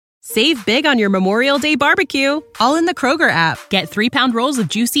Save big on your Memorial Day barbecue, all in the Kroger app. Get 3-pound rolls of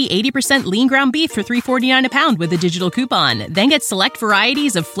juicy 80% lean ground beef for $3.49 a pound with a digital coupon. Then get select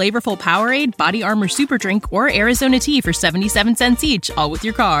varieties of flavorful Powerade, Body Armor Super Drink, or Arizona tea for 77 cents each, all with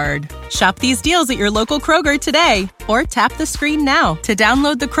your card. Shop these deals at your local Kroger today, or tap the screen now to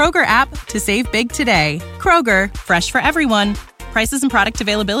download the Kroger app to save big today. Kroger, fresh for everyone. Prices and product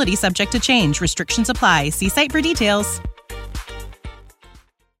availability subject to change. Restrictions apply. See site for details.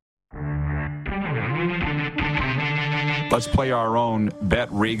 Let's play our own Bet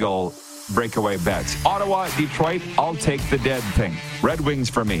Regal breakaway bets. Ottawa, Detroit, I'll take the dead thing. Red Wings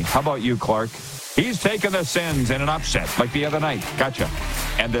for me. How about you, Clark? He's taking the Sens in an upset like the other night. Gotcha.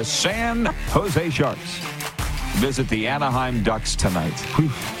 And the San Jose Sharks visit the Anaheim Ducks tonight.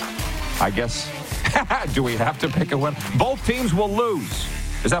 Whew. I guess, do we have to pick a win? Both teams will lose.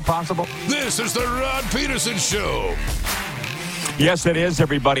 Is that possible? This is the Rod Peterson Show. Yes, it is,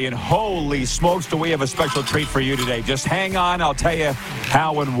 everybody, and holy smokes, do we have a special treat for you today. Just hang on. I'll tell you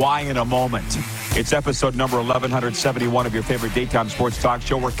how and why in a moment. It's episode number 1171 of your favorite daytime sports talk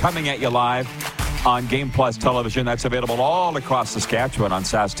show. We're coming at you live on Game Plus Television. That's available all across Saskatchewan on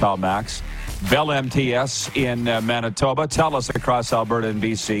SaskTel Max. Bell MTS in Manitoba. Telus across Alberta and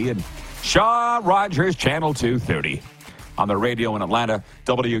BC. And Shaw Rogers, Channel 230. On the radio in Atlanta,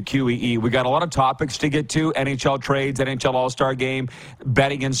 WQEE. We got a lot of topics to get to. NHL trades, NHL All-Star Game,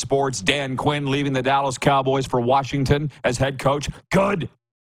 betting in sports. Dan Quinn leaving the Dallas Cowboys for Washington as head coach. Good.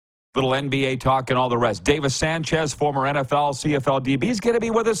 Little NBA talk and all the rest. Davis Sanchez, former NFL, CFL DB, is going to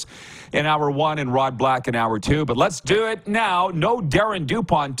be with us in hour one and Rod Black in hour two. But let's do it now. No Darren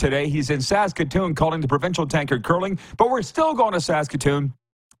DuPont today. He's in Saskatoon calling the provincial tankard curling. But we're still going to Saskatoon.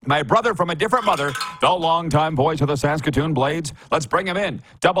 My brother from a different mother, the longtime voice of the Saskatoon Blades. Let's bring him in.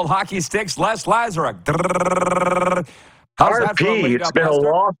 Double hockey sticks, Les Lazaruk. How's that for a lead it's up, been Lester?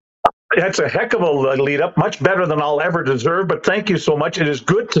 a long. That's a heck of a lead up, much better than I'll ever deserve. But thank you so much. It is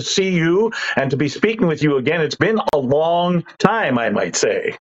good to see you and to be speaking with you again. It's been a long time, I might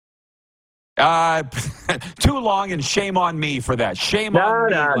say. Too long, and shame on me for that. Shame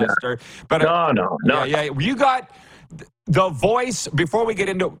on me, Lester. But No. Yeah. You got the voice. Before we get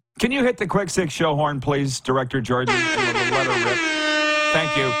into, can you hit the quick six show horn, please, Director Jordan? Let her rip.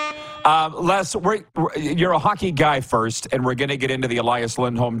 Thank you. Les, you're a hockey guy first, and we're going to get into the Elias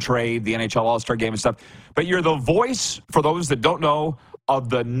Lindholm trade, the NHL All-Star Game and stuff. But you're the voice, for those that don't know, of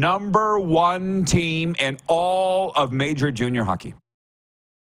the number one team in all of major junior hockey.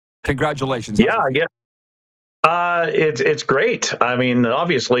 Congratulations. Yeah. It's great. I mean,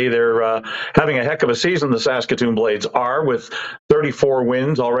 obviously, they're having a heck of a season, the Saskatoon Blades are, with 34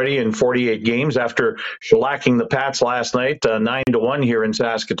 wins already in 48 games after shellacking the Pats last night, 9-1 here in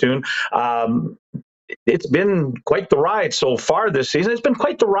Saskatoon. It's been quite the ride so far this season. It's been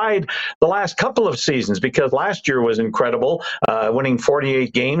quite the ride the last couple of seasons, because last year was incredible, winning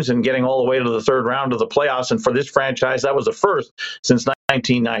 48 games and getting all the way to the third round of the playoffs. And for this franchise, that was the first since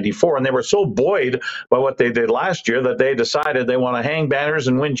 1994. And they were so buoyed by what they did last year that they decided they want to hang banners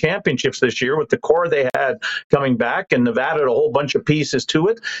and win championships this year with the core they had coming back. And Nevada had a whole bunch of pieces to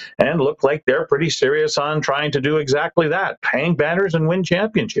it and looked like they're pretty serious on trying to do exactly that, hang banners and win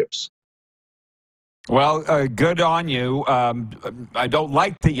championships. Well, good on you. I don't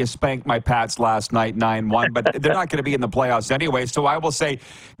like that you spanked my Pats last night 9-1, but they're not going to be in the playoffs anyway. So I will say,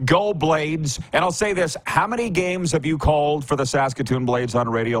 go Blades. And I'll say this. How many games have you called for the Saskatoon Blades on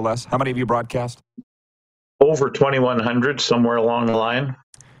radio, Les? How many have you broadcast? Over 2,100, somewhere along the line.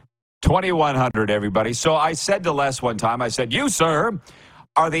 2,100, everybody. So I said to Les one time, I said, you, sir,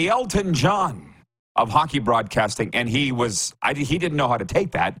 are the Elton John of hockey broadcasting. And he didn't know how to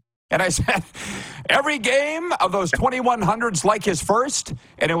take that. And I said, every game of those 2,100's like his first.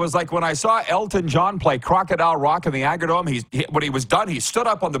 And it was like when I saw Elton John play Crocodile Rock in the Agrodome, when he was done, he stood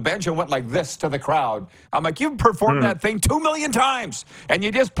up on the bench and went like this to the crowd. I'm like, you've performed that thing 2 million times, and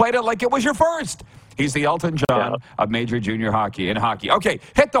you just played it like it was your first. He's the Elton John of major junior hockey in hockey. Okay,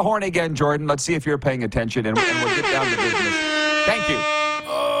 hit the horn again, Jordan. Let's see if you're paying attention, and we'll get down to business. Thank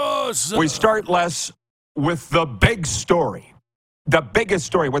you. We start, Les, with the big story. The biggest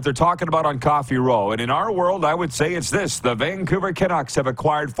story, what they're talking about on Coffee Row. And in our world, I would say it's this. The Vancouver Canucks have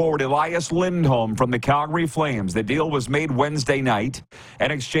acquired forward Elias Lindholm from the Calgary Flames. The deal was made Wednesday night.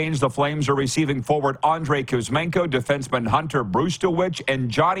 In exchange, the Flames are receiving forward Andrei Kuzmenko, defenseman Hunter Brustowicz, and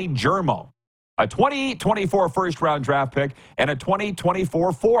Johnny Germo. A 2024 first-round draft pick and a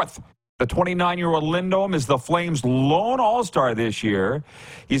 2024 fourth. The 29-year-old Lindholm is the Flames' lone all-star this year.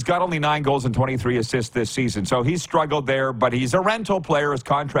 He's got only 9 goals and 23 assists this season, so he's struggled there, but he's a rental player. His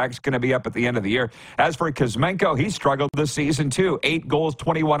contract's going to be up at the end of the year. As for Kuzmenko, he struggled this season, too. 8 goals,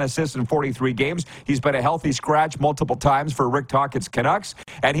 21 assists in 43 games. He's been a healthy scratch multiple times for Rick Tocchet's Canucks,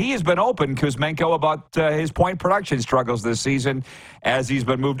 and he has been open, Kuzmenko, about his point production struggles this season as he's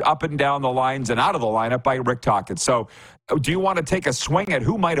been moved up and down the lines and out of the lineup by Rick Tocchet. So do you want to take a swing at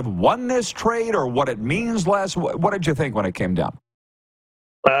who might have won this trade or what it means, Les? What did you think when it came down?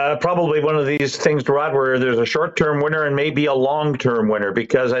 Probably one of these things, Rod, where there's a short-term winner and maybe a long-term winner,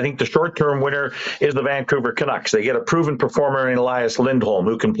 because I think the short-term winner is the Vancouver Canucks. They get a proven performer in Elias Lindholm,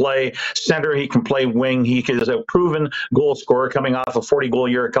 who can play center, he can play wing, he is a proven goal scorer coming off a 40-goal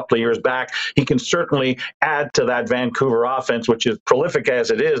year a couple of years back. He can certainly add to that Vancouver offense, which is prolific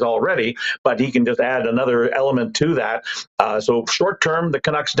as it is already, but he can just add another element to that. So short-term, the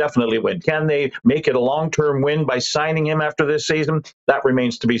Canucks definitely win. Can they make it a long-term win by signing him after this season? That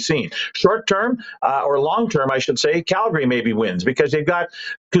remains to be seen. Short term, or long term, I should say, Calgary maybe wins because they've got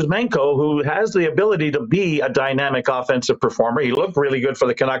Kuzmenko, who has the ability to be a dynamic offensive performer. He looked really good for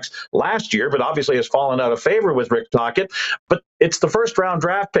the Canucks last year, but obviously has fallen out of favor with Rick Tocchet. But it's the first-round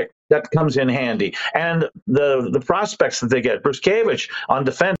draft pick that comes in handy. And the prospects that they get. Bruskevich on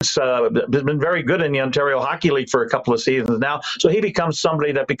defense has been very good in the Ontario Hockey League for a couple of seasons now. So he becomes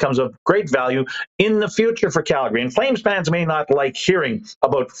somebody that becomes of great value in the future for Calgary. And Flames fans may not like hearing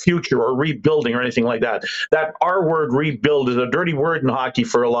about future or rebuilding or anything like that. That R word, rebuild, is a dirty word in hockey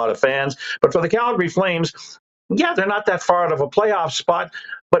for a lot of fans. But for the Calgary Flames, yeah, they're not that far out of a playoff spot,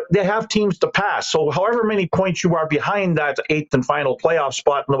 but they have teams to pass. So however many points you are behind that 8th and final playoff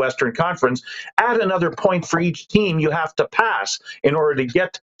spot in the Western Conference, add another point for each team you have to pass in order to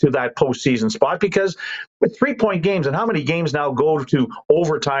get to that postseason spot, because with 3-point games, and how many games now go to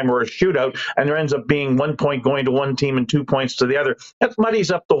overtime or a shootout, and there ends up being 1 point going to one team and 2 points to the other, that muddies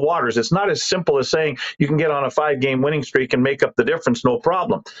up the waters. It's not as simple as saying you can get on a 5-game winning streak and make up the difference, no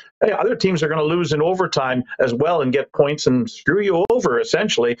problem. Hey, other teams are going to lose in overtime as well and get points and screw you over,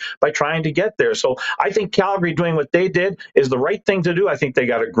 essentially, by trying to get there. So I think Calgary doing what they did is the right thing to do. I think they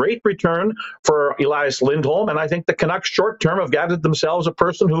got a great return for Elias Lindholm, and I think the Canucks short-term have gathered themselves a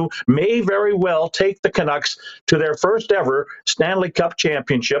person who may very well take the Canucks to their first ever Stanley Cup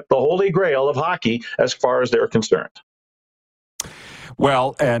championship, the holy grail of hockey, as far as they're concerned.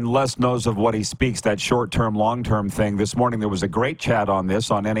 Well, and Les knows of what he speaks, that short-term, long-term thing. This morning there was a great chat on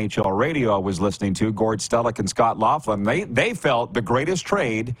this on NHL radio I was listening to. Gord Stellick and Scott Laughlin. They felt the greatest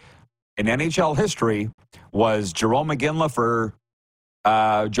trade in NHL history was Jerome McGinley for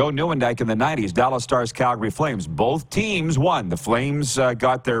Joe Nieuwendyk in the 90s, Dallas Stars, Calgary Flames. Both teams won. The Flames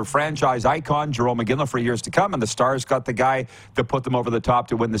got their franchise icon, Jerome McGinley, for years to come, and the Stars got the guy that put them over the top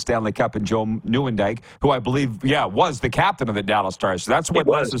to win the Stanley Cup in Joe Nieuwendyk, who I believe, was the captain of the Dallas Stars. So that's what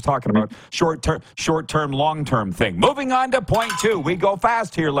Les is talking about, short-term, long-term thing. Moving on to point 2. We go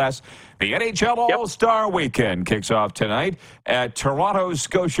fast here, Les. The NHL All-Star Weekend kicks off tonight at Toronto's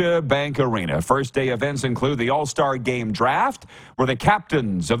Scotiabank Arena. First day events include the All-Star Game Draft, where the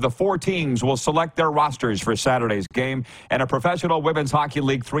captains of the 4 teams will select their rosters for Saturday's game, and a Professional Women's Hockey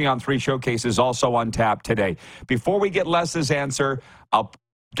League 3-on-3 showcase is also on tap today. Before we get Les's answer,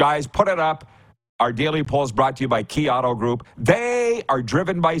 guys, put it up. Our daily poll is brought to you by Key Auto Group. They are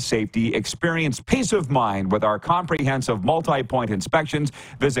driven by safety. Experience peace of mind with our comprehensive multi-point inspections.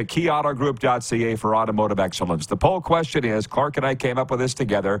 Visit keyautogroup.ca for automotive excellence. The poll question is, Clark and I came up with this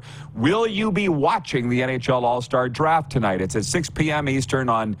together, will you be watching the NHL All-Star Draft tonight? It's at 6 p.m. Eastern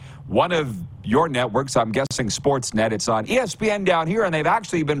on one of your networks. I'm guessing Sportsnet. It's on ESPN down here, and they've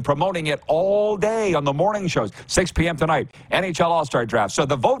actually been promoting it all day on the morning shows. 6 p.m. tonight, NHL All-Star Draft. So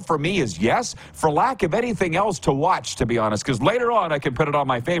the vote for me is yes, for lack of anything else to watch, to be honest, because later on I can put it on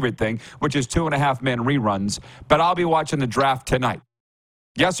my favorite thing, which is 2.5 Men reruns, but I'll be watching the draft tonight.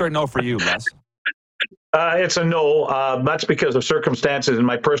 Yes or no for you, Les? It's a no. That's because of circumstances in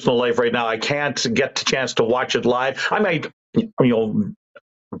my personal life right now. I can't get the chance to watch it live. I might,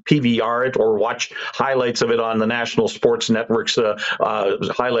 PVR it or watch highlights of it on the national sports networks,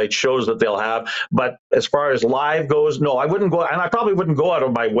 highlight shows that they'll have. But as far as live goes, no, I wouldn't go, and I probably wouldn't go out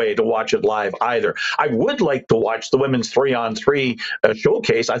of my way to watch it live either. I would like to watch the women's 3-on-3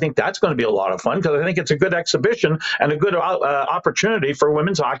 showcase. I think that's going to be a lot of fun because I think it's a good exhibition and a good opportunity for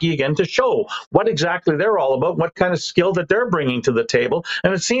women's hockey again to show what exactly they're all about, what kind of skill that they're bringing to the table.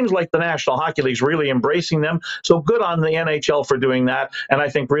 And it seems like the National Hockey League is really embracing them. So good on the NHL for doing that. And I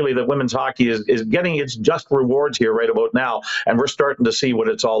think think really that women's hockey is getting its just rewards here right about now, and we're starting to see what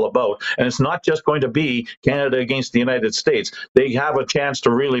it's all about. And it's not just going to be Canada against the United States. They have a chance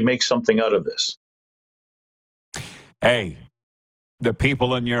to really make something out of this. Hey, the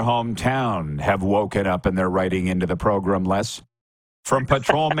people in your hometown have woken up and they're writing into the program, Les. From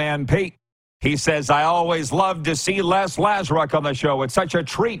Patrolman Pete. He says, I always love to see Les Lazaruk on the show. It's such a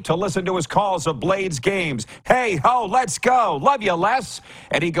treat to listen to his calls of Blades games. Hey, ho, let's go. Love you, Les.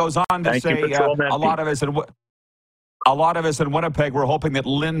 And he goes on to say a lot of us in Winnipeg were hoping that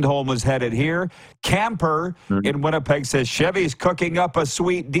Lindholm was headed here. Camper in Winnipeg says, Chevy's cooking up a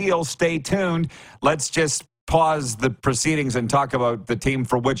sweet deal. Stay tuned. Let's just pause the proceedings and talk about the team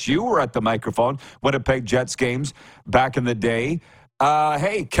for which you were at the microphone, Winnipeg Jets games back in the day.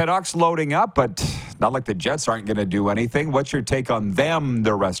 Hey, Canucks loading up, but not like the Jets aren't going to do anything. What's your take on them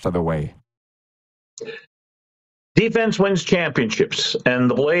the rest of the way? Defense wins championships,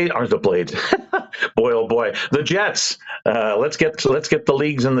 and the Blades. Boy, oh boy, the Jets. Let's get the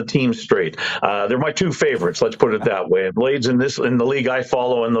leagues and the teams straight. They're my two favorites. Let's put it that way. Blades in the league I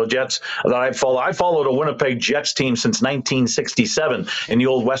follow, and the Jets that I follow. I followed a Winnipeg Jets team since 1967 in the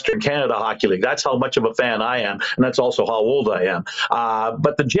old Western Canada Hockey League. That's how much of a fan I am, and that's also how old I am.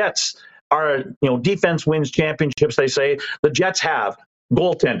 But the Jets are, defense wins championships. They say the Jets have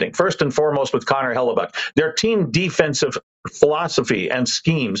goaltending, first and foremost with Connor Hellebuck. Their team defensive philosophy and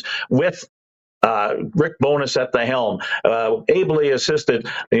schemes with Rick Bowness at the helm, ably assisted,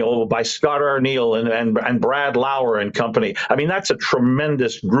 by Scott Arneal and Brad Lauer and company. I mean, that's a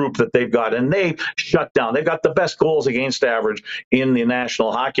tremendous group that they've got, and they shut down. They've got the best goals against average in the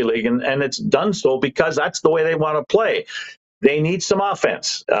National Hockey League, and it's done so because that's the way they want to play. They need some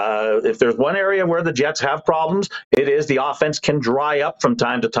offense. If there's one area where the Jets have problems, it is the offense can dry up from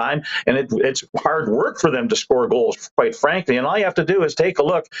time to time, and it's hard work for them to score goals, quite frankly. And all you have to do is take a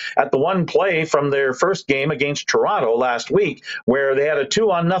look at the one play from their first game against Toronto last week, where they had a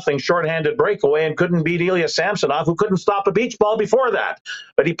 2-0 shorthanded breakaway and couldn't beat Ilya Samsonov, who couldn't stop a beach ball before that.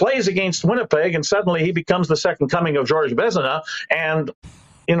 But he plays against Winnipeg, and suddenly he becomes the second coming of Georges Vezina, and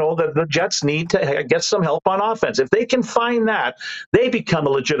the Jets need to get some help on offense. If they can find that, they become a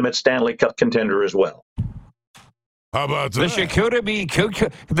legitimate Stanley Cup contender as well. How about that? The charcuterie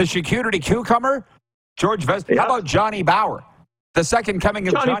cucumber? George Vezina. Yeah. How about Johnny Bauer? The second coming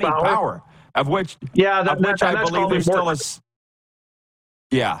of Johnny Bauer, of which I believe there's still a...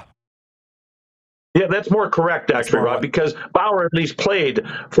 Yeah. Yeah, that's more correct, actually, Rob, because Bauer at least played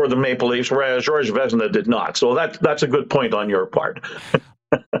for the Maple Leafs, whereas Georges Vezina did not. So that's a good point on your part.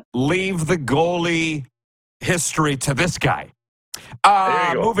 Leave the goalie history to this guy.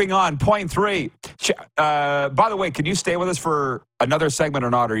 Moving on, point 3. By the way, can you stay with us for another segment or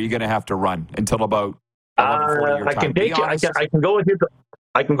not, or are you going to have to run until about 11:40 your time? I can go with you.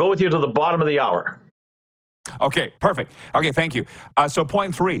 I can go with you to the bottom of the hour. Okay, perfect. Okay, thank you. So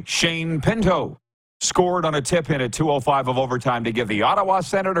point 3, Shane Pinto scored on a tip-in at 2:05 of overtime to give the Ottawa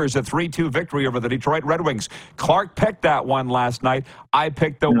Senators a 3-2 victory over the Detroit Red Wings. Clark picked that one last night. I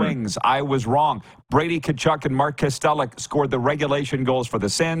picked the Wings. I was wrong. Brady Tkachuk and Mark Kostelic scored the regulation goals for the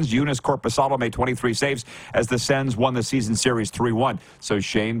Sens. Eunice Korpisalo made 23 saves as the Sens won the season series 3-1. So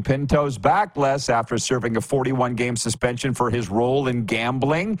Shane Pinto's back, Les, after serving a 41-game suspension for his role in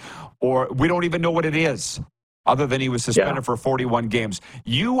gambling, or we don't even know what it is, other than he was suspended for 41 games.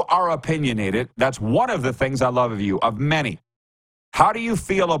 You are opinionated. That's one of the things I love of you, of many. How do you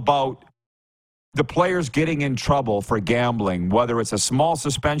feel about the players getting in trouble for gambling, whether it's a small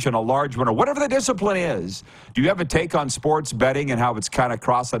suspension, a large one, or whatever the discipline is? Do you have a take on sports betting and how it's kind of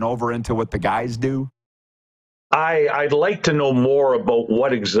crossing over into what the guys do? I'd like to know more about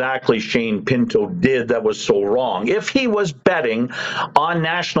what exactly Shane Pinto did that was so wrong. If he was betting on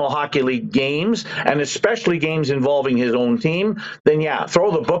National Hockey League games, and especially games involving his own team, then throw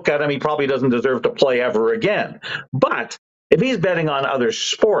the book at him. He probably doesn't deserve to play ever again. But if he's betting on other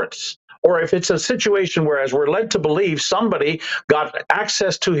sports, or if it's a situation where, as we're led to believe, somebody got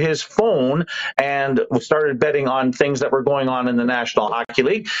access to his phone and started betting on things that were going on in the National Hockey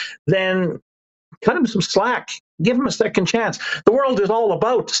League, then cut him some slack. Give him a second chance. The world is all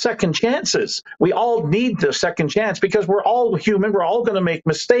about second chances. We all need the second chance because we're all human. We're all going to make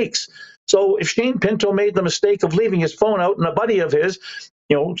mistakes. So if Shane Pinto made the mistake of leaving his phone out and a buddy of his,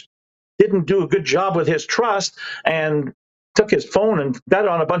 didn't do a good job with his trust and took his phone and bet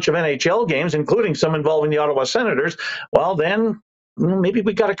on a bunch of NHL games, including some involving the Ottawa Senators, well, then maybe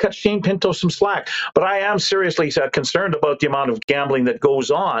we got to cut Shane Pinto some slack. But I am seriously concerned about the amount of gambling that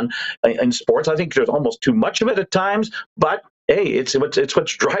goes on in sports. I think there's almost too much of it at times, but hey, it's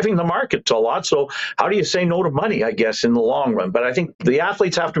what's driving the market a lot. So how do you say no to money, I guess, in the long run? But I think the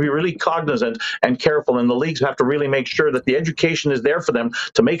athletes have to be really cognizant and careful, and the leagues have to really make sure that the education is there for them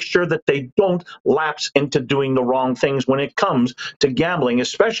to make sure that they don't lapse into doing the wrong things when it comes to gambling,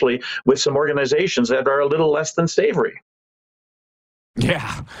 especially with some organizations that are a little less than savory.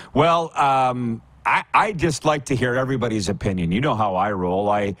 Yeah. Well, I just like to hear everybody's opinion. You know how I roll.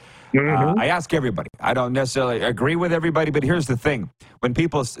 I ask everybody. I don't necessarily agree with everybody, but here's the thing. When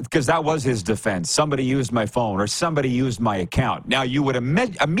people, because that was his defense, somebody used my phone or somebody used my account. Now, you would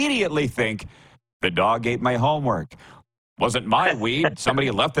immediately think, the dog ate my homework. Wasn't my weed.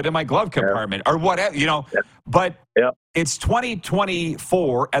 Somebody left it in my glove compartment or whatever, But it's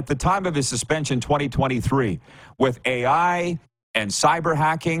 2024 at the time of his suspension, 2023. With AI and cyber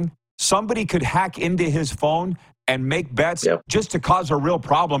hacking, somebody could hack into his phone and make bets just to cause a real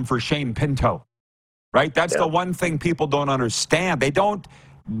problem for Shane Pinto, right? That's the one thing people don't understand. They don't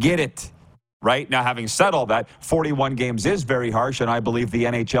get it, right? Now, having said all that, 41 games is very harsh, and I believe the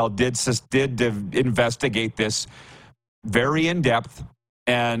NHL did investigate this very in depth.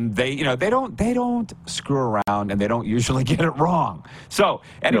 And they don't screw around, and they don't usually get it wrong. So,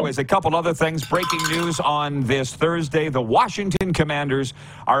 anyways, a couple other things. Breaking news on this Thursday. The Washington Commanders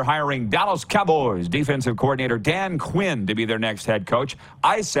are hiring Dallas Cowboys defensive coordinator Dan Quinn to be their next head coach.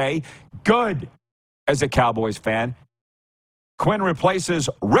 I say good as a Cowboys fan. Quinn replaces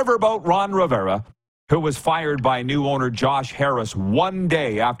Riverboat Ron Rivera, who was fired by new owner Josh Harris one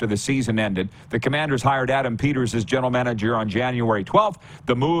day after the season ended. The Commanders hired Adam Peters as general manager on January 12th.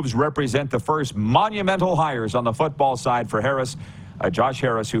 The moves represent the first monumental hires on the football side for Harris. Josh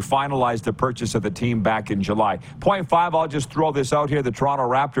Harris, who finalized the purchase of the team back in July. Point 5, I'll just throw this out here. The Toronto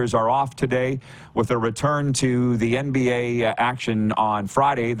Raptors are off today with a return to the NBA action on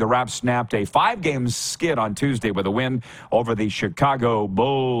Friday. The Raps snapped a 5-game skid on Tuesday with a win over the Chicago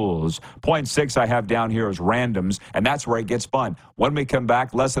Bulls. Point 6 I have down here is randoms, and that's where it gets fun. When we come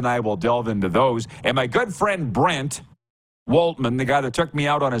back, Les and I will delve into those. And my good friend Brent Waltman, the guy that took me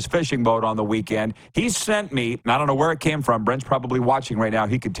out on his fishing boat on the weekend, he sent me, and I don't know where it came from. Brent's probably watching right now.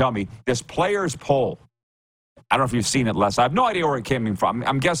 He could tell me this player's poll. I don't know if you've seen it, Les. I have no idea where it came from.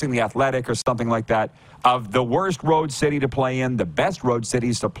 I'm guessing the Athletic or something like that. Of the worst road city to play in, the best road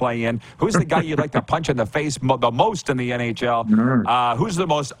cities to play in. Who's the guy you'd like to punch in the face the most in the NHL? Who's the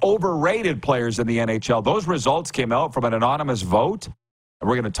most overrated players in the NHL? Those results came out from an anonymous vote. And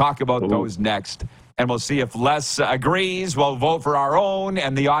we're going to talk about those next. And we'll see if Les agrees. We'll vote for our own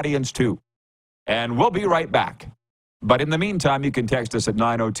and the audience too. And we'll be right back. But in the meantime, you can text us at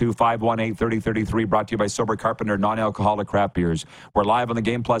 902-518-3033, brought to you by Sober Carpenter Non-Alcoholic Craft Beers. We're live on the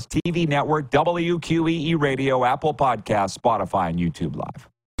Game Plus TV network, WQEE Radio, Apple Podcasts, Spotify, and YouTube Live.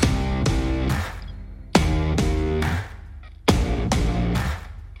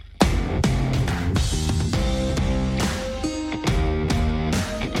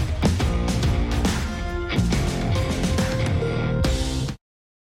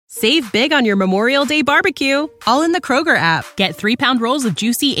 Save big on your Memorial Day barbecue, all in the Kroger app. Get 3-pound rolls of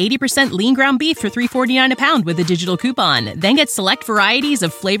juicy 80% lean ground beef for $3.49 a pound with a digital coupon. Then get select varieties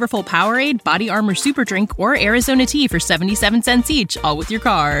of flavorful Powerade, Body Armor Super Drink, or Arizona tea for 77 cents each, all with your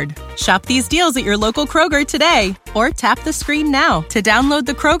card. Shop these deals at your local Kroger today, or tap the screen now to download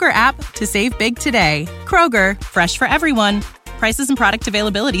the Kroger app to save big today. Kroger, fresh for everyone. Prices and product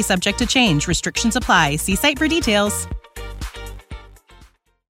availability subject to change. Restrictions apply. See site for details.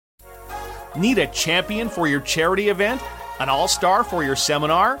 Need a champion for your charity event? An all-star for your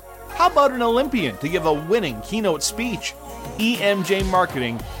seminar? How about an Olympian to give a winning keynote speech? EMJ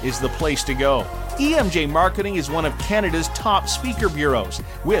Marketing is the place to go. EMJ Marketing is one of Canada's top speaker bureaus,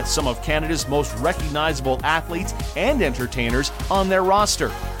 with some of Canada's most recognizable athletes and entertainers on their roster.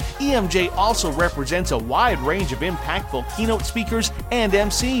 EMJ also represents a wide range of impactful keynote speakers and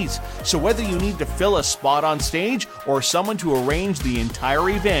MCs. So whether you need to fill a spot on stage or someone to arrange the entire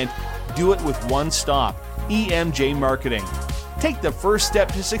event, do it with one stop, EMJ Marketing. Take the first step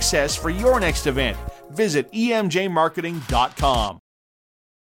to success for your next event. Visit emjmarketing.com.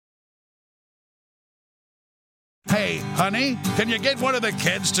 Hey, honey, can you get one of the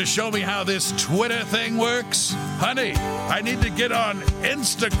kids to show me how this Twitter thing works? Honey, I need to get on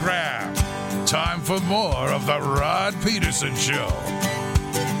Instagram. Time for more of the Rod Peterson Show.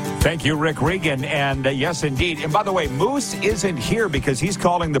 Thank you, Rick Regan. And yes, indeed. And by the way, Moose isn't here because he's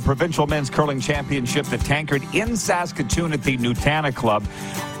calling the Provincial Men's Curling Championship, the Tankard, in Saskatoon at the Nutana Club.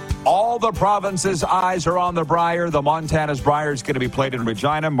 All the province's eyes are on the Brier. The Montana's Brier is going to be played in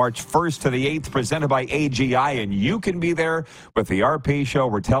Regina, March 1st to the 8th, presented by AGI. And you can be there with the RP show.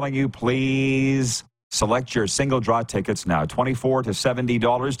 We're telling you, please Select your single draw tickets now, $24 to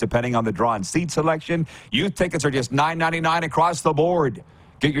 $70, depending on the draw and seat selection. Youth tickets are just $9.99 across the board.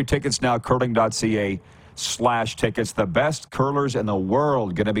 Get your tickets now, curling.ca/tickets. The best curlers in the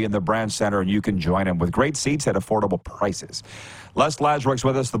world going to be in the Brand Center, and you can join them with great seats at affordable prices. Les Lazaruk's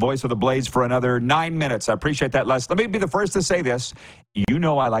with us, the voice of the Blades, for another 9 minutes. I appreciate that, Les. Let me be the first to say this. You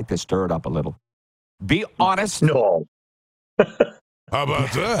know I like to stir it up a little. Be honest. No. How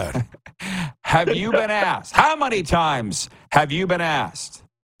about that? Have you been asked? How many times have you been asked?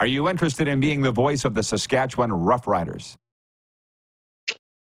 Are you interested in being the voice of the Saskatchewan Roughriders?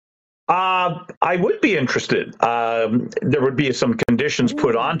 I would be interested. There would be some conditions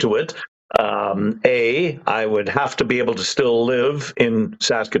put onto it. I would have to be able to still live in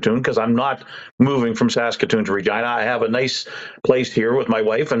Saskatoon because I'm not moving from Saskatoon to Regina. I have a nice place here with my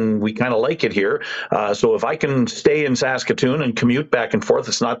wife, and we kind of like it here. So if I can stay in Saskatoon and commute back and forth,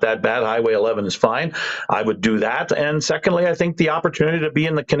 it's not that bad. Highway 11 is fine. I would do that. And secondly, I think the opportunity to be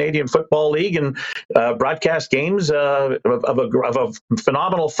in the Canadian Football League and broadcast games of a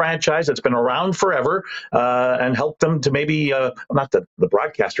phenomenal franchise that's been around forever and help them to maybe, not that the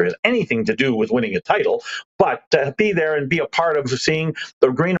broadcaster has anything to do with winning a title, but to be there and be a part of seeing the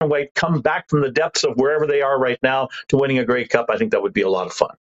green and white come back from the depths of wherever they are right now to winning a Grey Cup, I think that would be a lot of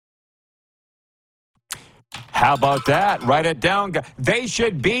fun. How about that? Write it down. They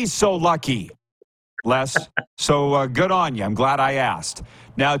should be so lucky, Les. So good on you. I'm glad I asked.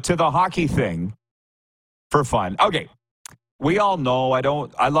 Now to the hockey thing for fun. Okay. We all know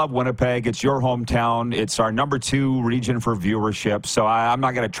I love Winnipeg. It's your hometown. It's our number 2 region for viewership. So I'm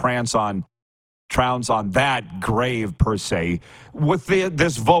not going to trounce on that grave per se. With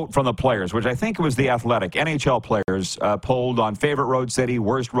this vote from the players, which I think it was the Athletic, NHL players polled on favorite road city,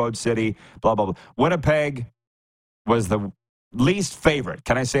 worst road city, blah, blah, blah. Winnipeg was the least favorite.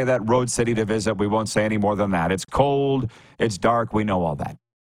 Can I say that? Road city to visit. We won't say any more than that. It's cold. It's dark. We know all that.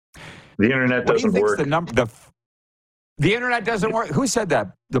 The internet doesn't work. The internet doesn't work. Who said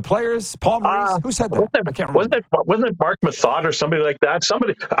that? The players? Paul Maurice? Who said that? I can't remember. Wasn't it Mark Mathod or somebody like that?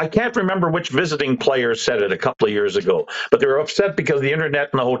 I can't remember which visiting player said it a couple of years ago, but they were upset because the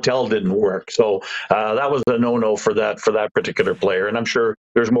internet in the hotel didn't work. So that was a no-no for that particular player, and I'm sure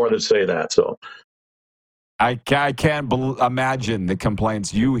there's more that say that. So I can't imagine the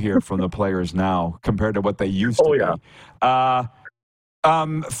complaints you hear from the players now compared to what they used to be.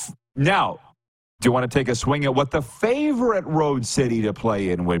 Now, do you want to take a swing at what the favorite road city to play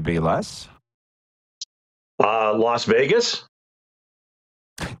in would be, Les? Las Vegas.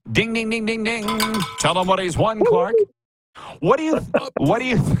 Ding, ding, ding, ding, ding. Tell them what he's won, Clark. What do you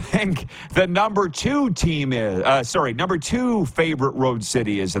think the number 2 team is? Number 2 favorite road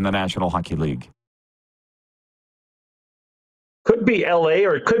city is in the National Hockey League? Could be L.A.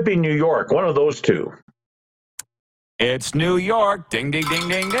 or it could be New York. One of those two. It's New York. Ding, ding, ding,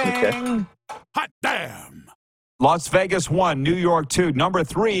 ding, ding. Okay. Hot damn. Las Vegas 1, New York 2. Number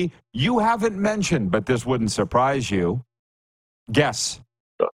 3, you haven't mentioned, but this wouldn't surprise you. Guess.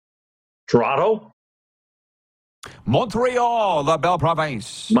 Toronto? Montreal, la belle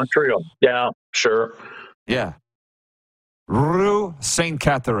province. Montreal. Yeah, sure. Yeah. Rue St.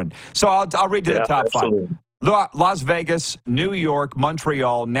 Catherine. So I'll read you the top absolutely. 5. Las Vegas, New York,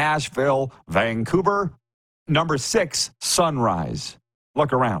 Montreal, Nashville, Vancouver. Number 6, Sunrise.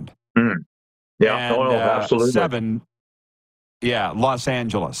 Look around. Mm. Yeah, and, absolutely. 7, Los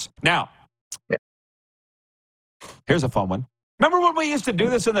Angeles. Now, here's a fun one. Remember when we used to do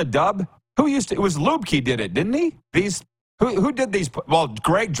this in the dub? It was Lubke did it, didn't he? Who did these? Well,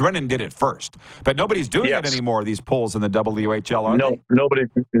 Greg Drennan did it first, but nobody's doing it anymore, these polls in the WHL, are they?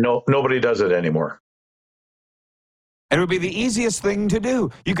 Nobody does it anymore. And it would be the easiest thing to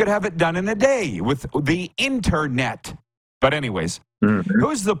do. You could have it done in a day with the internet. But anyways,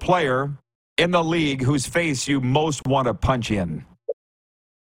 who's the player in the league whose face you most want to punch in?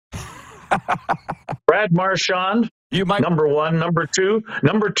 Brad Marchand. You might. Number 1. Number 2,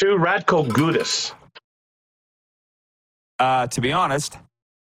 Radko Gudas. To be honest,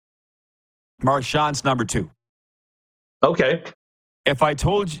 Marchand's number 2. Okay. If I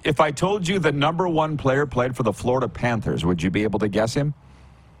told you the number 1 player played for the Florida Panthers, would you be able to guess him?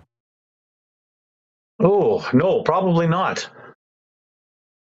 Oh, no, probably not.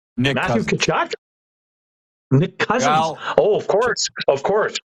 Matthew Tkachuk? Nick Cousins. Well, of course.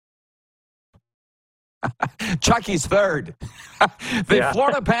 Chucky's third.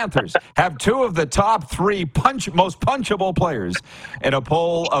 Florida Panthers have 2 of the top 3 most punchable players in a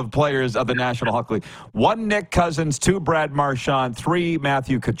poll of players of the National Hockey League. 1, Nick Cousins. 2, Brad Marchand. 3,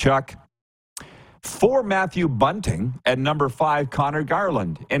 Matthew Tkachuk. 4, Matthew Bunting. And number 5, Connor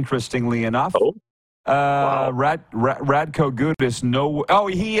Garland. Interestingly enough, Wow. Radko Gudas, no. Oh,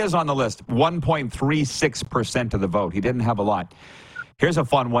 he is on the list. 1.36% of the vote. He didn't have a lot. Here's a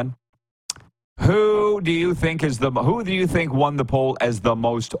fun one. Who do you think won the poll as the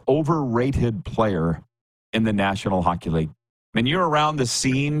most overrated player in the National Hockey League? I mean, you're around the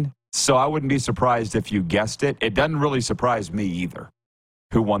scene, so I wouldn't be surprised if you guessed it. It doesn't really surprise me either.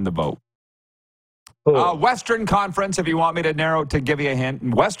 Who won the vote? Western Conference, if you want me to narrow to give you a hint.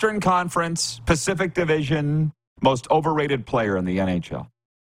 Western Conference, Pacific Division, most overrated player in the NHL.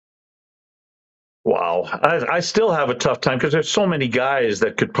 Wow. I still have a tough time because there's so many guys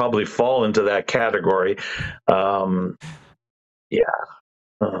that could probably fall into that category.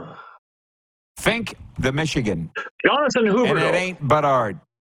 Think the Michigan. Jonathan Huberdeau. And it ain't Bedard.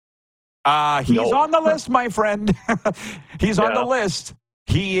 He's on the list, my friend. He's on the list.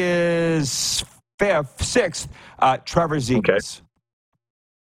 He is sixth. Trevor Zegras.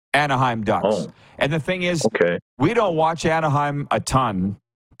 Anaheim Ducks. Oh. And the thing is, we don't watch Anaheim a ton,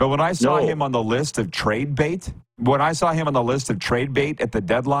 but when I saw him on the list of trade bait, at the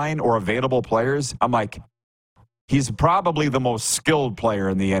deadline or available players, I'm like, he's probably the most skilled player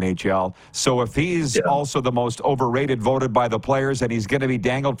in the NHL. So if he's also the most overrated voted by the players and he's going to be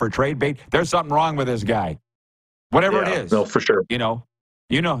dangled for trade bait, there's something wrong with this guy. Whatever it is. No, for sure. You know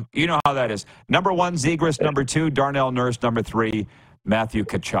how that is. Number 1, Zegras. Number 2, Darnell Nurse. Number 3, Matthew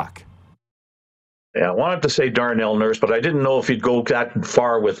Tkachuk. Yeah, I wanted to say Darnell Nurse, but I didn't know if you'd go that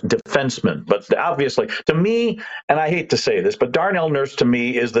far with defensemen. But obviously, to me, and I hate to say this, but Darnell Nurse to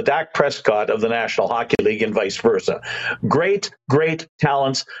me is the Dak Prescott of the National Hockey League and vice versa. Great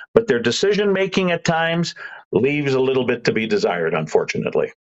talents, but their decision-making at times leaves a little bit to be desired,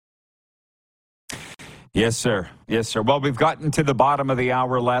 unfortunately. Yes, sir. Well, we've gotten to the bottom of the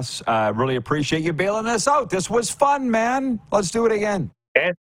hour, Les. Really appreciate you bailing this out. This was fun, man. Let's do it again.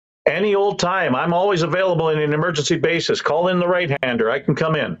 And any old time. I'm always available in an emergency basis. Call in the right-hander. I can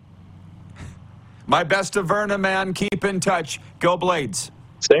come in. My best to Verna, man. Keep in touch. Go Blades.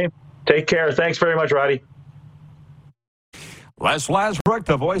 Same. Take care. Thanks very much, Roddy. Les Lazaruk,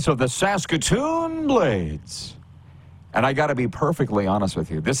 the voice of the Saskatoon Blades. And I got to be perfectly honest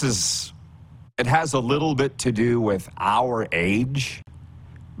with you. It has a little bit to do with our age,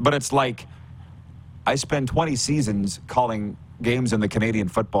 but it's like I spent 20 seasons calling games in the Canadian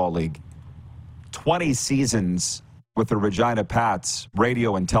Football League, 20 seasons with the Regina Pats,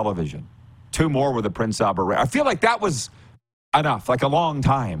 radio and television, 2 more with the Prince Albert. I feel like that was enough, like a long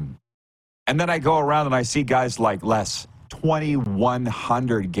time. And then I go around and I see guys like Les,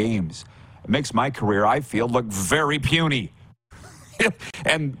 2,100 games. It makes my career, I feel, look very puny.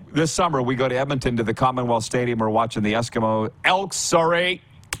 And this summer, we go to Edmonton to the Commonwealth Stadium. We're watching the Elks,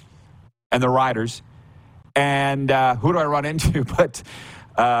 and the Riders. And who do I run into but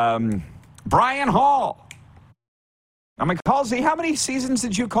Brian Hall. I'm like, Halsey, how many seasons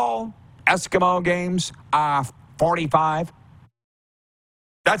did you call Eskimo games? 45.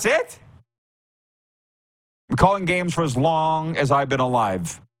 That's it? I'm calling games for as long as I've been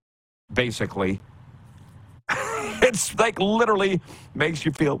alive, basically. It's like literally makes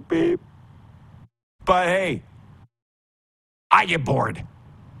you feel beep. But hey, I get bored,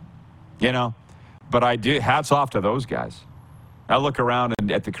 But I do. Hats off to those guys. I look around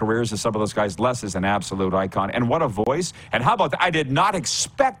and at the careers of some of those guys. Les is an absolute icon. And what a voice. And how about that? I did not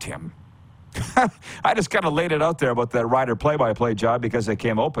expect him. I just kind of laid it out there about that Ryder play-by-play job because it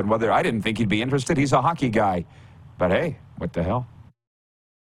came open. Whether I didn't think he'd be interested. He's a hockey guy. But hey, what the hell?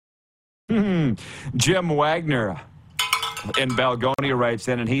 Jim Wagner in Balgonia writes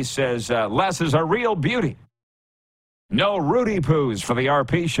in, and he says, Les is a real beauty. No Rudy Poos for the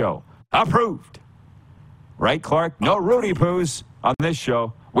RP show. Approved. Right, Clark? No Rudy Poos on this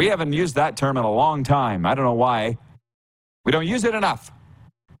show. We haven't used that term in a long time. I don't know why. We don't use it enough.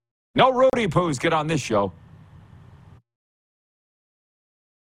 No Rudy Poos get on this show.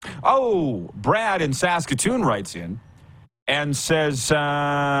 Oh, Brad in Saskatoon writes in and says,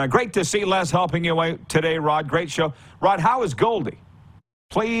 great to see Les helping you out today, Rod. Great show. Rod, how is Goldie?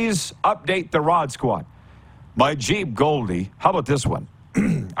 Please update the Rod Squad. My Jeep Goldie. How about this one?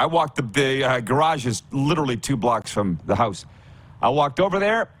 I walked the garage is literally 2 blocks from the house. I walked over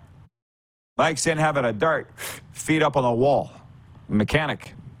there. Mike's in having a dart, feet up on the wall.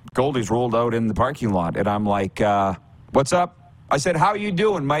 Mechanic. Goldie's rolled out in the parking lot. And I'm like, what's up? I said, how you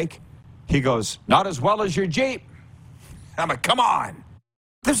doing, Mike? He goes, not as well as your Jeep. I'm like, come on.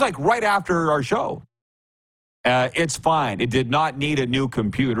 This is like right after our show. It's fine. It did not need a new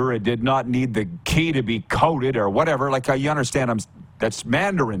computer. It did not need the key to be coded or whatever. Like, you understand, that's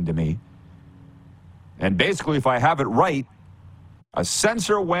Mandarin to me. And basically, if I have it right, a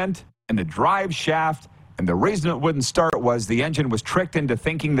sensor went in the drive shaft, and the reason it wouldn't start was the engine was tricked into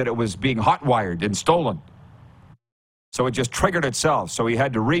thinking that it was being hot-wired and stolen. So it just triggered itself. So he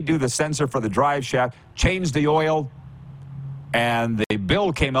had to redo the sensor for the drive shaft, change the oil, and the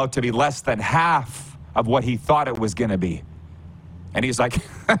bill came out to be less than half of what he thought it was going to be. And he's like,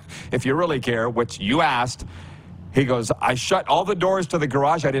 if you really care, which you asked, he goes, I shut all the doors to the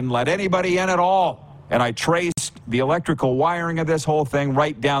garage. I didn't let anybody in at all. And I traced the electrical wiring of this whole thing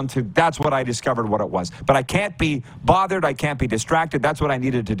right down to, that's what I discovered what it was. But I can't be bothered. I can't be distracted. That's what I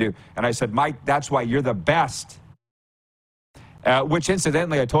needed to do. And I said, Mike, that's why you're the best. Which,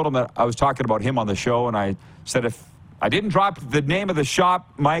 incidentally, I told him that I was talking about him on the show. And I said, if I didn't drop the name of the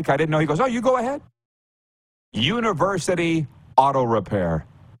shop, Mike, I didn't know. He goes, oh, you go ahead. University Auto Repair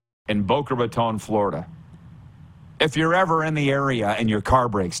in Boca Raton, Florida. If you're ever in the area and your car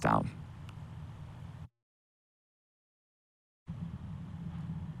breaks down.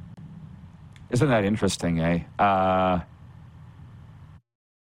 Isn't that interesting, eh?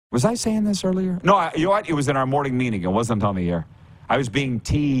 Was I saying this earlier? No, you know what? It was in our morning meeting. It wasn't on the air. I was being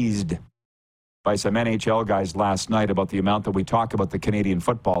teased by some NHL guys last night about the amount that we talk about the Canadian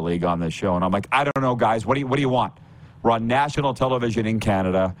Football League on this show. And I'm like, I don't know, guys. What do you want? We're on national television in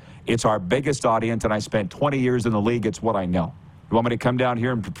Canada. It's our biggest audience, and I spent 20 years in the league. It's what I know. You want me to come down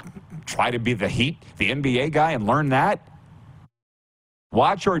here and try to be the Heat, the NBA guy, and learn that?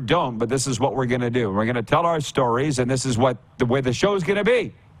 Watch or don't, but this is what we're going to do. We're going to tell our stories, and this is what the way the show's going to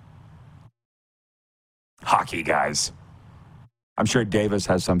be. Hockey guys. I'm sure Davis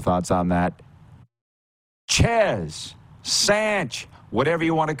has some thoughts on that. Chez, Sanch, whatever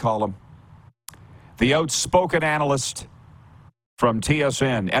you want to call him. The outspoken analyst from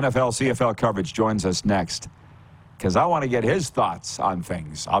TSN, NFL, CFL coverage, joins us next. Because I want to get his thoughts on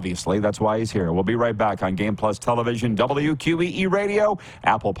things. Obviously, that's why he's here. We'll be right back on Game Plus Television, WQEE Radio,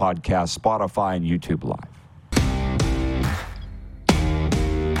 Apple Podcasts, Spotify, and YouTube Live.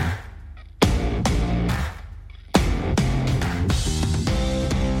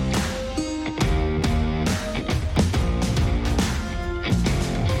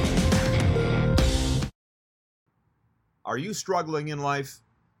 Are you struggling in life,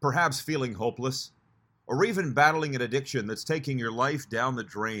 perhaps feeling hopeless, or even battling an addiction that's taking your life down the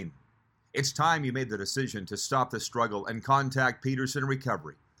drain? It's time you made the decision to stop the struggle and contact Peterson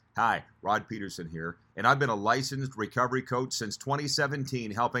Recovery. Hi, Rod Peterson here, and I've been a licensed recovery coach since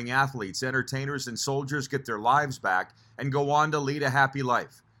 2017, helping athletes, entertainers, and soldiers get their lives back and go on to lead a happy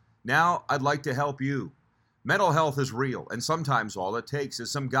life. Now, I'd like to help you. Mental health is real, and sometimes all it takes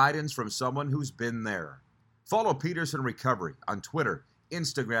is some guidance from someone who's been there. Follow Peterson Recovery on Twitter,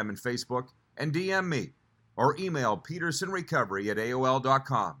 Instagram, and Facebook, and DM me, or email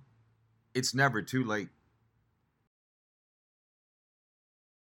petersonrecovery@aol.com. It's never too late.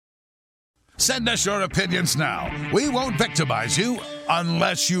 Send us your opinions now. We won't victimize you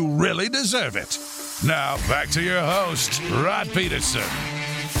unless you really deserve it. Now, back to your host, Rod Peterson.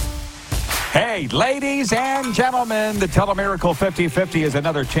 Hey, ladies and gentlemen, the Telemiracle 50-50 is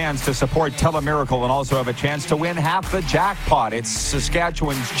another chance to support Telemiracle and also have a chance to win half the jackpot. It's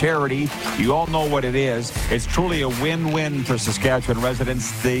Saskatchewan's charity. You all know what it is. It's truly a win-win for Saskatchewan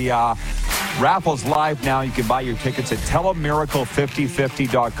residents. The raffle's live now. You can buy your tickets at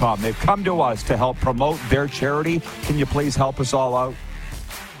telemiracle5050.com. They've come to us to help promote their charity. Can you please help us all out?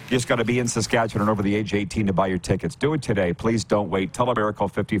 You just got to be in Saskatchewan and over the age 18 to buy your tickets. Do it today. Please don't wait.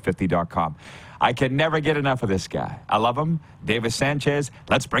 Telemiracle5050.com. I can never get enough of this guy. I love him. Davis Sanchez.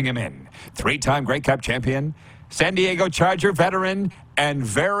 Let's bring him in. 3-time Grey Cup champion, San Diego Charger veteran, and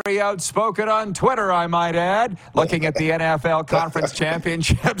very outspoken on Twitter, I might add. Looking at the NFL Conference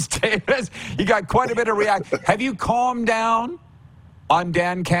Championships, Davis, you got quite a bit of reaction. Have you calmed down on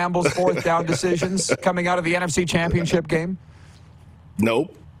Dan Campbell's fourth down decisions coming out of the NFC Championship game?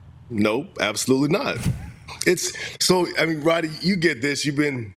 Nope, absolutely not. It's so, I mean, Roddy, you get this. You've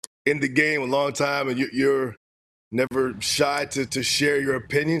been in the game a long time, and you're never shy to share your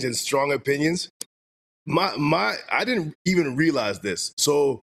opinions and strong opinions. I didn't even realize this.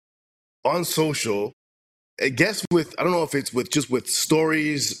 So on social, I guess I don't know if it's with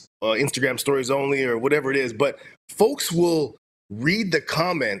stories, Instagram stories only or whatever it is, but folks will read the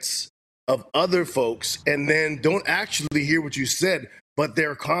comments of other folks and then don't actually hear what you said, but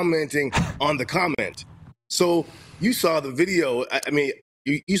they're commenting on the comment. So you saw the video. I mean,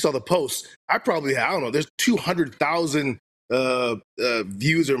 you saw the post. I don't know, there's 200,000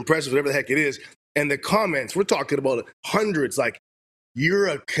 views or impressions, whatever the heck it is. And the comments, we're talking about hundreds, like, you're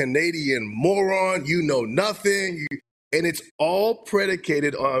a Canadian moron, you know nothing. And it's all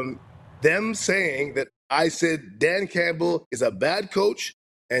predicated on them saying that I said Dan Campbell is a bad coach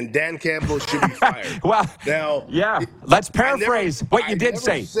and Dan Campbell should be fired. Well, now, yeah. Let's paraphrase what you did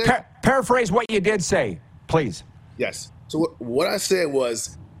say. Paraphrase what you did say, please. Yes. So what I said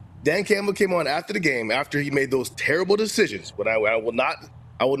was, Dan Campbell came on after the game, after he made those terrible decisions. But I will not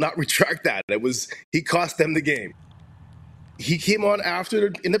retract that. He cost them the game. He came on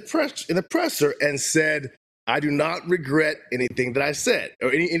after in the presser and said, "I do not regret anything that I said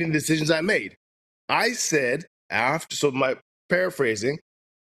or any decisions I made." I said my paraphrasing,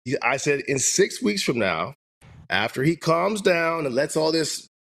 I said in 6 weeks from now, after he calms down and lets all this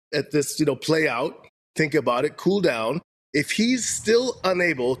play out, think about it, cool down. If he's still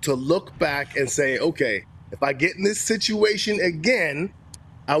unable to look back and say, okay, if I get in this situation again,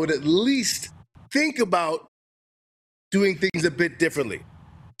 I would at least think about doing things a bit differently,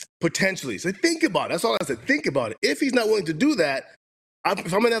 potentially. So think about it. That's all I said. Think about it. If he's not willing to do that,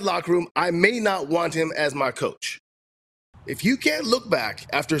 if I'm in that locker room, I may not want him as my coach. If you can't look back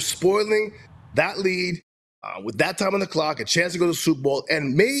after spoiling that lead with that time on the clock, a chance to go to the Super Bowl,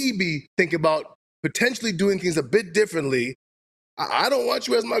 and maybe think about potentially doing things a bit differently, I don't want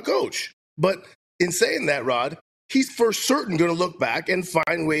you as my coach. But in saying that, Rod, he's for certain going to look back and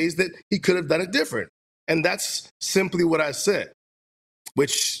find ways that he could have done it different. And that's simply what I said,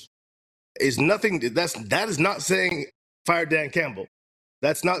 which is nothing. That is not saying fire Dan Campbell.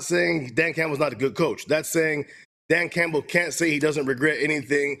 That's not saying Dan Campbell's not a good coach. That's saying Dan Campbell can't say he doesn't regret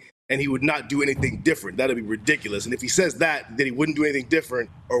anything and he would not do anything different. That'd be ridiculous. And if he says that he wouldn't do anything different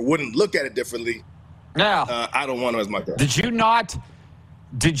or wouldn't look at it differently, I don't want him as my coach. Did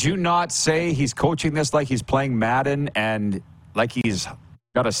you not say he's coaching this like he's playing Madden and like he's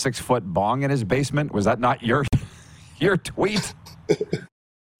got a 6-foot bong in his basement? Was that not your tweet?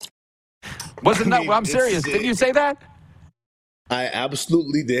 I'm serious. Didn't you say that? I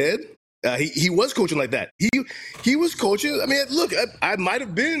absolutely did. He was coaching like that. He was coaching. I mean, look, I might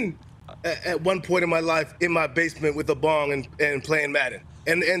have been at one point in my life in my basement with a bong and playing Madden.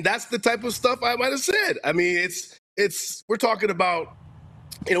 And that's the type of stuff I might have said. I mean, we're talking about,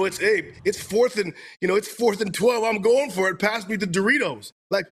 it's fourth and 12. I'm going for it. Pass me the Doritos.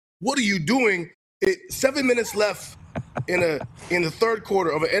 Like, what are you doing? 7 minutes left in the third quarter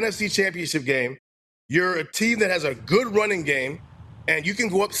of an NFC Championship game. You're a team that has a good running game, and you can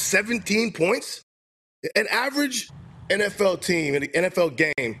go up 17 points. An average NFL team in the NFL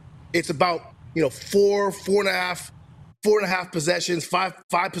game, it's about 4.5 possessions, five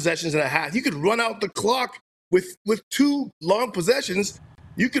possessions and a half. You could run out the clock with 2 long possessions.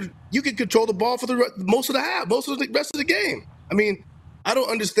 You could control the ball for most of the rest of the game. I mean, I don't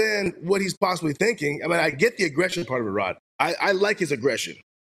understand what he's possibly thinking. I mean, I get the aggression part of it, Rod. I like his aggression.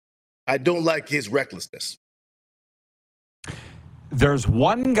 I don't like his recklessness. There's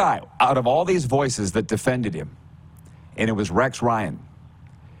one guy out of all these voices that defended him, and it was Rex Ryan.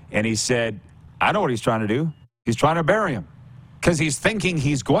 And he said, I know what he's trying to do. He's trying to bury him because he's thinking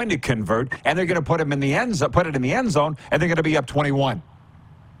he's going to convert, and they're going to put it in the end zone, and they're going to be up 21.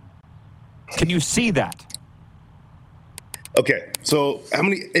 Can you see that? Okay, so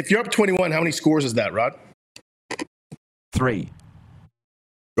if you're up 21, how many scores is that, Rod? 3.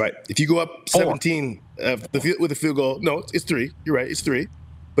 Right. If you go up 17 with a field goal, no, it's 3. You're right, it's 3.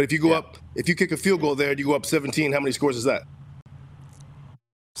 But if you go up, if you kick a field goal there and you go up 17, how many scores is that?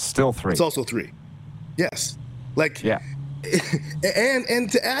 Still 3. It's also 3. Yes. Yeah.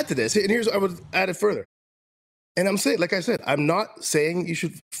 And to add to this, and here's I would add it further. And I'm saying, like I said, I'm not saying you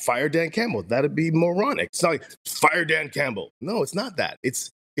should fire Dan Campbell. That'd be moronic. It's not like fire Dan Campbell. No, it's not that. It's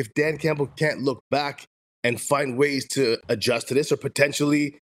if Dan Campbell can't look back and find ways to adjust to this, or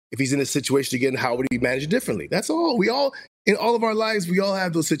potentially if he's in this situation again, how would he manage it differently? That's all. We all, in all of our lives, we all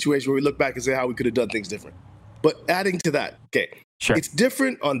have those situations where we look back and say how we could have done things different. But adding to that, okay, sure. It's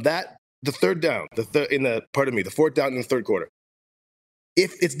different on that, the third down, the fourth down in the third quarter.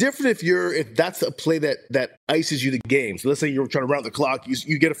 If it's different if that's a play that ices you the game. So let's say you're trying to round the clock,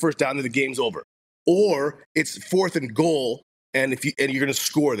 you get a first down and the game's over. Or it's 4th and goal and you're going to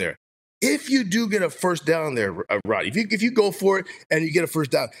score there. If you do get a first down there, Roddy, if you go for it and you get a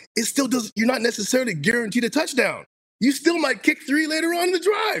first down, it still doesn't. You're not necessarily guaranteed a touchdown. You still might kick 3 later on in the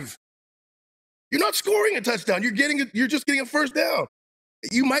drive. You're not scoring a touchdown. You're just getting a first down.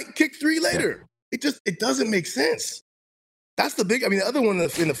 You might kick 3 later. It doesn't make sense. That's the big. I mean, the other one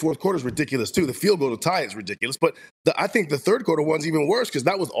in the fourth quarter is ridiculous too. The field goal to tie is ridiculous, but I think the third quarter one's even worse because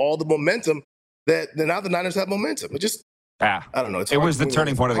that was all the momentum that now the Niners have momentum. It just. I don't know. It was the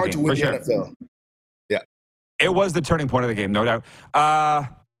turning point of the game, for sure. NFL. Yeah. It was the turning point of the game, no doubt.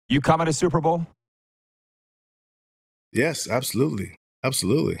 You coming to Super Bowl? Yes, absolutely.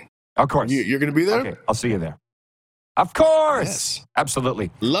 Absolutely. Of course. You're going to be there? Okay, I'll see you there. Of course. Yes. Absolutely.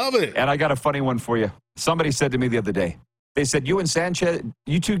 Love it. And I got a funny one for you. Somebody said to me the other day, they said, you and Sanchez,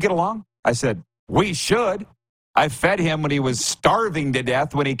 you two get along? I said, we should. I fed him when he was starving to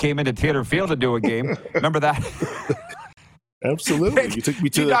death when he came into Taylor Field to do a game. Remember that? Absolutely. You took me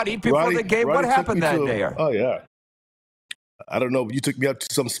to Did you not eat before the game? What happened that day? Oh, yeah. I don't know, but you took me up to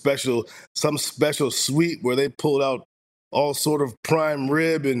some special suite where they pulled out all sort of prime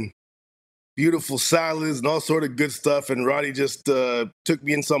rib and beautiful salads and all sort of good stuff. And Roddy just took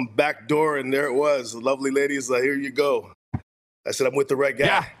me in some back door, and there it was. Lovely ladies, here you go. I said, I'm with the right guy.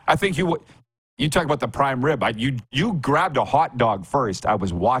 Yeah, I think you talk about the prime rib. You grabbed a hot dog first. I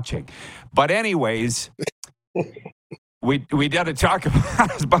was watching. But anyways, we got to talk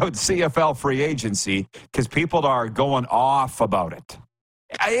about CFL free agency because people are going off about it.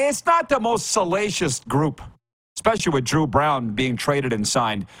 It's not the most salacious group, especially with Drew Brown being traded and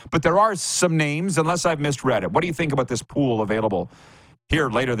signed. But there are some names, unless I've misread it. What do you think about this pool available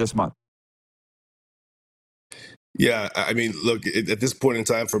here later this month? Yeah, I mean, look, at this point in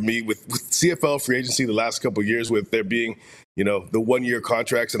time for me, with CFL free agency the last couple of years, with there being, the 1-year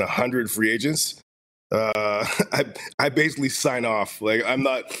contracts and 100 free agents, I basically sign off. Like I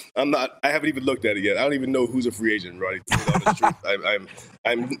haven't even looked at it yet. I don't even know who's a free agent, right?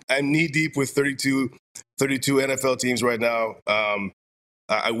 I'm knee deep with 32 NFL teams right now.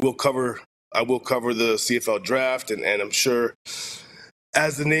 I will cover the CFL draft, and I'm sure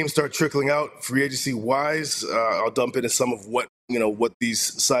as the names start trickling out free agency wise, I'll dump into some of what these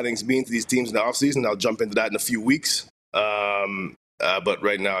signings mean to these teams in the offseason. I'll jump into that in a few weeks. But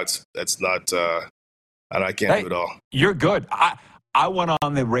right now it's not. I can't do it all. You're good. I went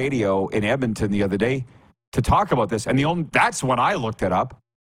on the radio in Edmonton the other day to talk about this, and that's when I looked it up.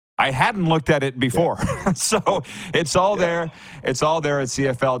 I hadn't looked at it before. Yeah. So it's all there. It's all there at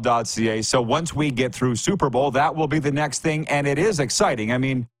CFL.ca. So once we get through Super Bowl, that will be the next thing, and it is exciting. I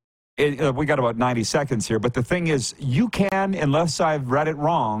mean, we got about 90 seconds here, but the thing is, you can, unless I've read it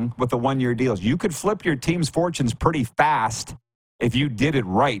wrong with the 1-year deals, you could flip your team's fortunes pretty fast if you did it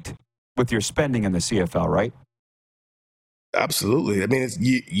right with your spending in the CFL, right? Absolutely. I mean, it's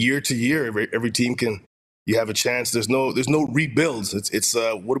year to year. Every team can. You have a chance. There's no rebuilds. It's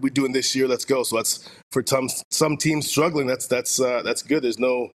what are we doing this year? Let's go. So that's for some teams struggling. That's good. You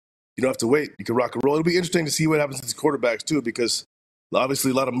don't have to wait. You can rock and roll. It'll be interesting to see what happens to these quarterbacks too, because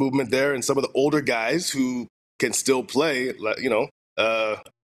obviously a lot of movement there, and some of the older guys who can still play. Looking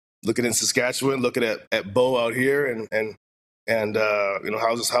in Saskatchewan, looking at Bo out here, and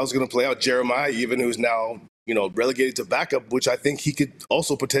how's it going to play out? Jeremiah, even who's now relegated to backup, which I think he could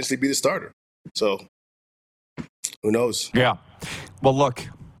also potentially be the starter. So. Who knows? Yeah. Well, look,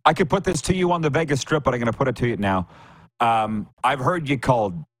 I could put this to you on the Vegas Strip, but I'm going to put it to you now. I've heard you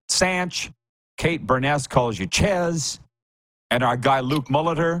called Sanch. Kate Burness calls you Chez. And our guy Luke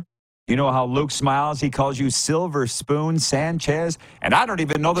Molitor, you know how Luke smiles? He calls you Silver Spoon Sanchez. And I don't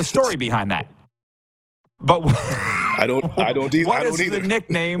even know the story behind that. But I don't either. What is the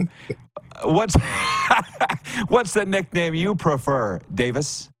nickname? What's the nickname you prefer,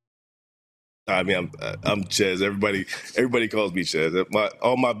 Davis? I mean, I'm Chez. Everybody calls me Chez.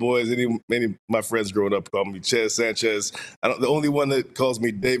 All my boys, many of my friends growing up call me Chez Sanchez. The only one that calls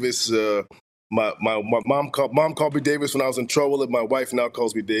me Davis. My mom called me Davis when I was in trouble, and my wife now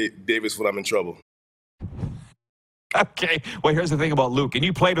calls me Davis when I'm in trouble. Okay. Well, here's the thing about Luke, and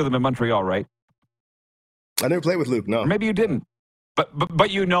you played with him in Montreal, right? I never played with Luke. No. Or maybe you didn't. But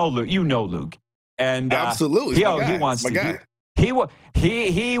you know Luke. You know Luke. And absolutely, he wants to. Guy. He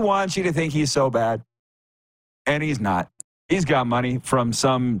wants you to think he's so bad, and he's not. He's got money from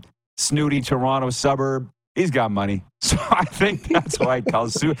some snooty Toronto suburb. He's got money, so I think that's why he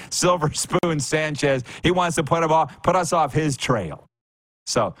calls Silver Spoon Sanchez. He wants to put us off his trail.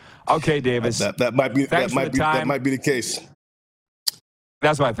 So, okay, Davis, that might be the case.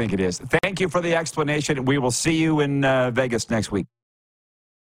 That's what I think it is. Thank you for the explanation. We will see you in Vegas next week.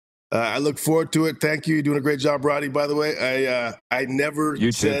 I look forward to it. Thank you. You're doing a great job, Roddy, by the way. I never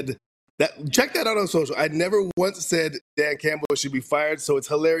said that. Check that out on social. I never once said Dan Campbell should be fired. So it's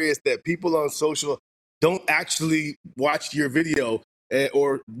hilarious that people on social don't actually watch your video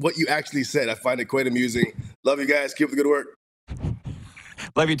or what you actually said. I find it quite amusing. Love you guys. Keep up the good work.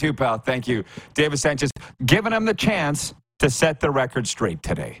 Love you too, pal. Thank you. David Sanchez, giving him the chance to set the record straight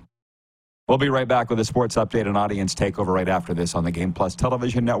today. We'll be right back with a sports update and audience takeover right after this on the Game Plus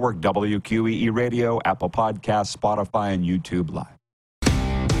Television Network, WQEE Radio, Apple Podcasts, Spotify, and YouTube Live.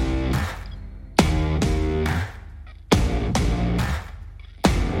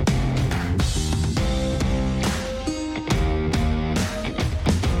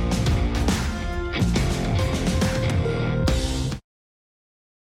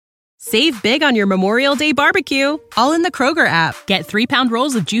 Save big on your Memorial Day barbecue, all in the Kroger app. Get 3-pound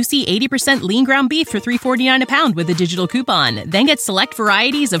rolls of juicy 80% lean ground beef for $3.49 a pound with a digital coupon. Then get select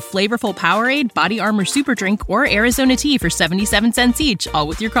varieties of flavorful Powerade, Body Armor Super Drink, or Arizona tea for 77 cents each, all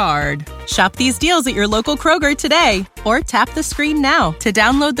with your card. Shop these deals at your local Kroger today, or tap the screen now to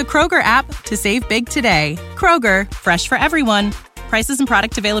download the Kroger app to save big today. Kroger, fresh for everyone. Prices and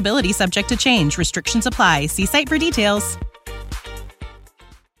product availability subject to change. Restrictions apply. See site for details.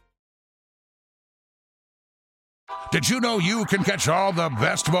 Did you know you can catch all the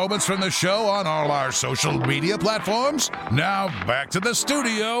best moments from the show on all our social media platforms? Now back to the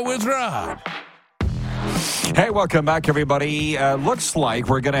studio with Rod. Hey, welcome back, everybody. Looks like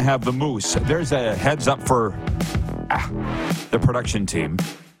we're going to have the Moose. There's a heads up for the production team.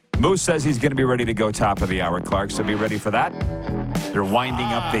 Moose says he's going to be ready to go top of the hour, Clark, so be ready for that. They're winding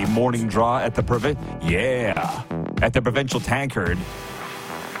up the morning draw at the Provincial Tankard.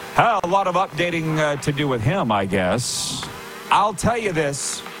 A lot of updating to do with him, I guess. I'll tell you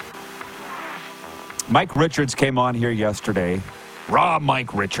this. Mike Richards came on here yesterday.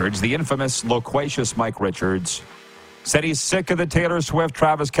 Mike Richards, the infamous, loquacious Mike Richards, said he's sick of the Taylor Swift,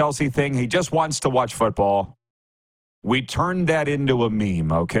 Travis Kelce thing. He just wants to watch football. We turned that into a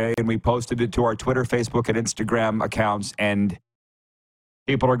meme, okay? And we posted it to our Twitter, Facebook, and Instagram accounts, and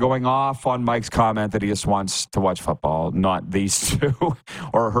people are going off on Mike's comment that he just wants to watch football, not these two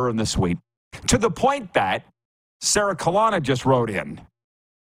or her in the suite. To the point that Sarah Kalana just wrote in.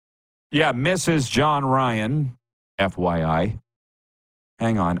 Yeah, Mrs. John Ryan, FYI.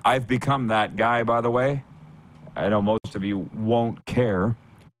 Hang on. I've become that guy, by the way. I know most of you won't care.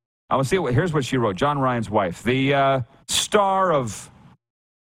 I will see. Here's what she wrote. John Ryan's wife. The star of,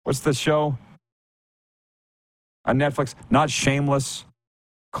 what's the show? On Netflix. Not Shameless.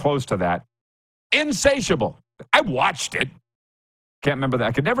 Close to that. Insatiable. I watched it. Can't remember that.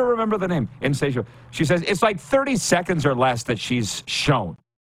 I could never remember the name. Insatiable. She says it's like 30 seconds or less that she's shown.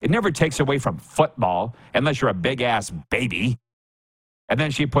 It never takes away from football unless you're a big-ass baby. And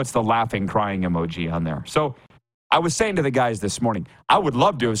then she puts the laughing, crying emoji on there. So I was saying to the guys this morning, I would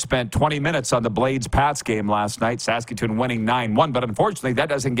love to have spent 20 minutes on the Blades-Pats game last night, Saskatoon winning 9-1, but unfortunately that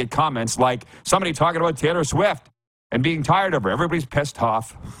doesn't get comments like somebody talking about Taylor Swift and being tired of her. Everybody's pissed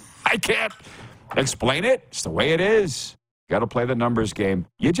off. I can't explain it. It's the way it is. You got to play the numbers game.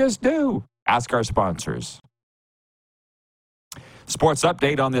 You just do. Ask our sponsors. Sports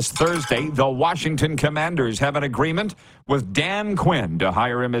update on this Thursday. The Washington Commanders have an agreement with Dan Quinn to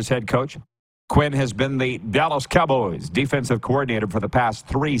hire him as head coach. Quinn has been the Dallas Cowboys defensive coordinator for the past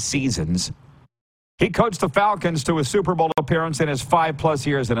 3 seasons. He coached the Falcons to a Super Bowl appearance in his 5+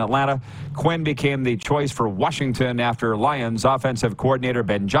 years in Atlanta. Quinn became the choice for Washington after Lions offensive coordinator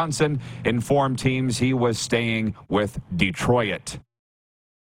Ben Johnson informed teams he was staying with Detroit.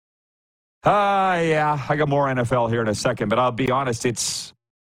 Yeah, I got more NFL here in a second, but I'll be honest, it's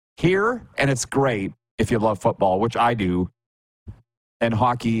here and it's great if you love football, which I do, and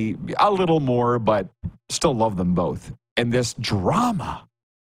hockey a little more, but still love them both. And this drama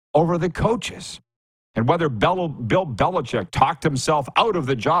over the coaches. And whether Bill Belichick talked himself out of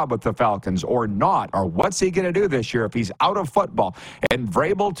the job with the Falcons or not, or what's he going to do this year if he's out of football? And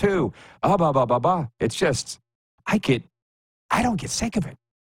Vrabel too. It's just, I don't get sick of it.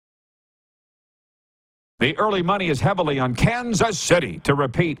 The early money is heavily on Kansas City to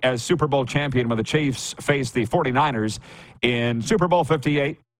repeat as Super Bowl champion when the Chiefs face the 49ers in Super Bowl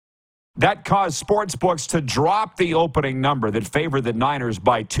 58. That caused sportsbooks to drop the opening number that favored the Niners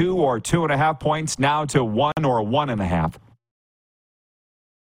by 2 or 2.5 points, now to 1 or 1.5.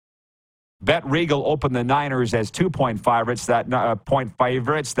 Bet Regal opened the Niners as 2-point favorites.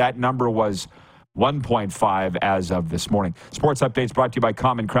 That number was 1.5 as of this morning. Sports updates brought to you by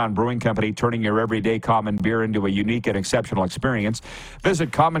Common Crown Brewing Company, turning your everyday common beer into a unique and exceptional experience.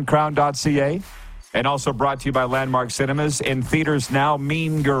 Visit commoncrown.ca. And also brought to you by Landmark Cinemas. In theaters now,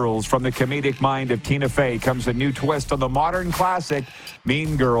 Mean Girls. From the comedic mind of Tina Fey comes a new twist on the modern classic,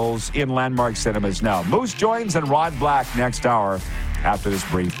 Mean Girls, in Landmark Cinemas now. Moose joins and Rod Black next hour after this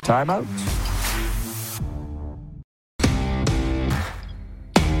brief timeout.